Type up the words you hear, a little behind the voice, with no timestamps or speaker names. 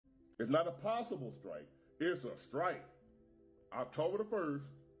It's not a possible strike. It's a strike. October the 1st,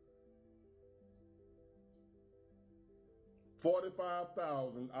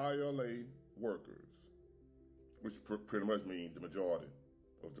 45,000 ILA workers, which pretty much means the majority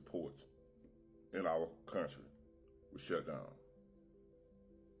of the ports in our country were shut down.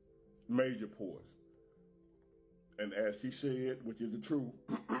 Major ports. And as she said, which is the truth,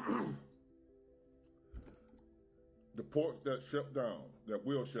 the ports that shut down, that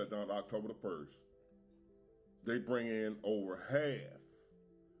will shut down October the 1st, they bring in over half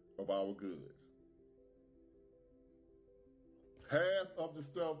of our goods. Half of the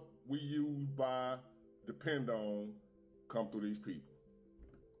stuff we use, buy, depend on, come through these people.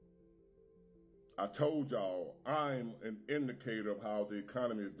 I told y'all I'm an indicator of how the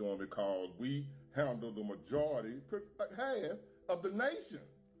economy is doing because we handle the majority, half of the nation,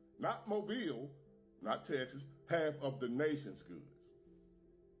 not Mobile, not Texas, half of the nation's goods.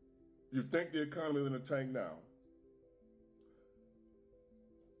 You think the economy is in a tank now?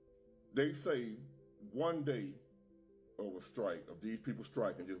 They say one day of a strike, of these people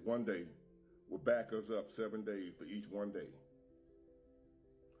striking, just one day, will back us up 7 days for each one day.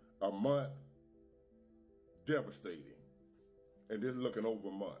 A month, devastating. And this is looking over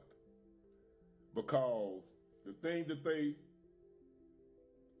a month. Because the things that they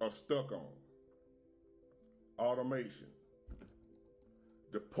are stuck on, automation,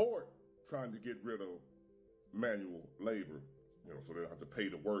 the port trying to get rid of manual labor, so they don't have to pay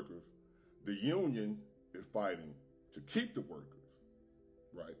the workers. The union is fighting to keep the workers,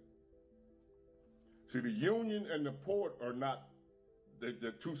 right? See, the union and the port are not,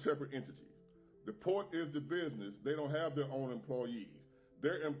 they're two separate entities. The port is the business. They don't have their own employees.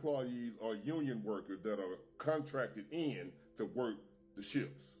 Their employees are union workers that are contracted in to work the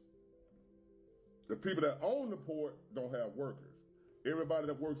ships. The people that own the port don't have workers. Everybody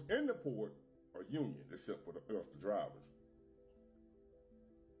that works in the port are union, except for us, the drivers.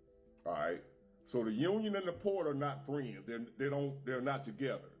 All right. So the union and the port are not friends. They're not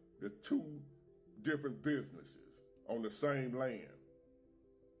together. They're two different businesses on the same land.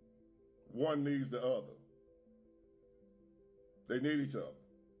 One needs the other. They need each other.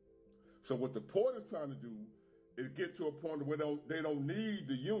 So what the port is trying to do is get to a point where they don't need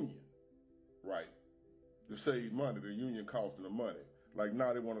the union, right, to save money. The union costing them money. Like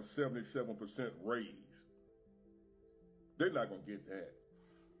now they want a 77% raise. They're not going to get that.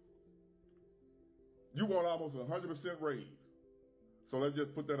 You want almost 100% raise. So let's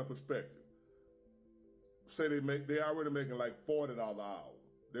just put that in perspective. Say they already making like $40 an hour.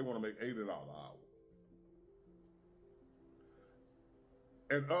 They want to make $80 an hour.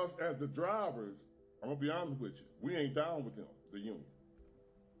 And us as the drivers, I'm going to be honest with you, we ain't down with them, the union.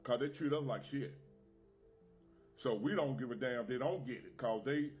 Because they treat us like shit. So we don't give a damn. They don't get it. Because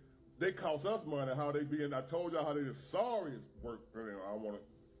they cost us money, how they be. And I told y'all how they the sorriest work.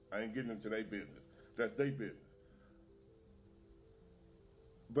 I ain't getting into their business. That's their business.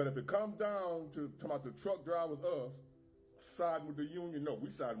 But if it comes down to talking about the truck drivers, us, siding with the union, no, we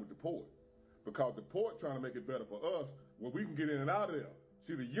siding with the port. Because the port trying to make it better for us when we can get in and out of there.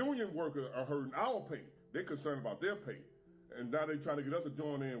 See, the union workers are hurting our pay. They're concerned about their pay. And now they trying to get us to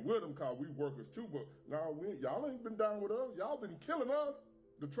join in with them because we workers too. But now y'all ain't been down with us. Y'all been killing us,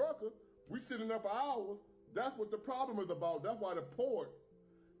 the trucker. We sitting up for hours. That's what the problem is about. That's why the port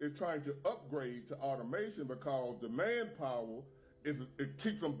is trying to upgrade to automation because the manpower, it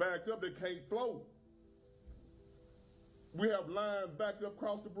keeps them backed up. They can't flow. We have lines backed up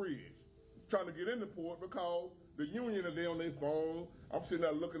across the bridge trying to get in the port because the union is there on their phone. I'm sitting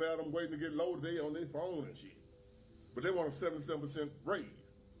there looking at them waiting to get loaded. They on their phone and shit. But they want a 77% raise.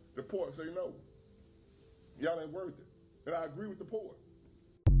 The port say no. Y'all ain't worth it. And I agree with the port.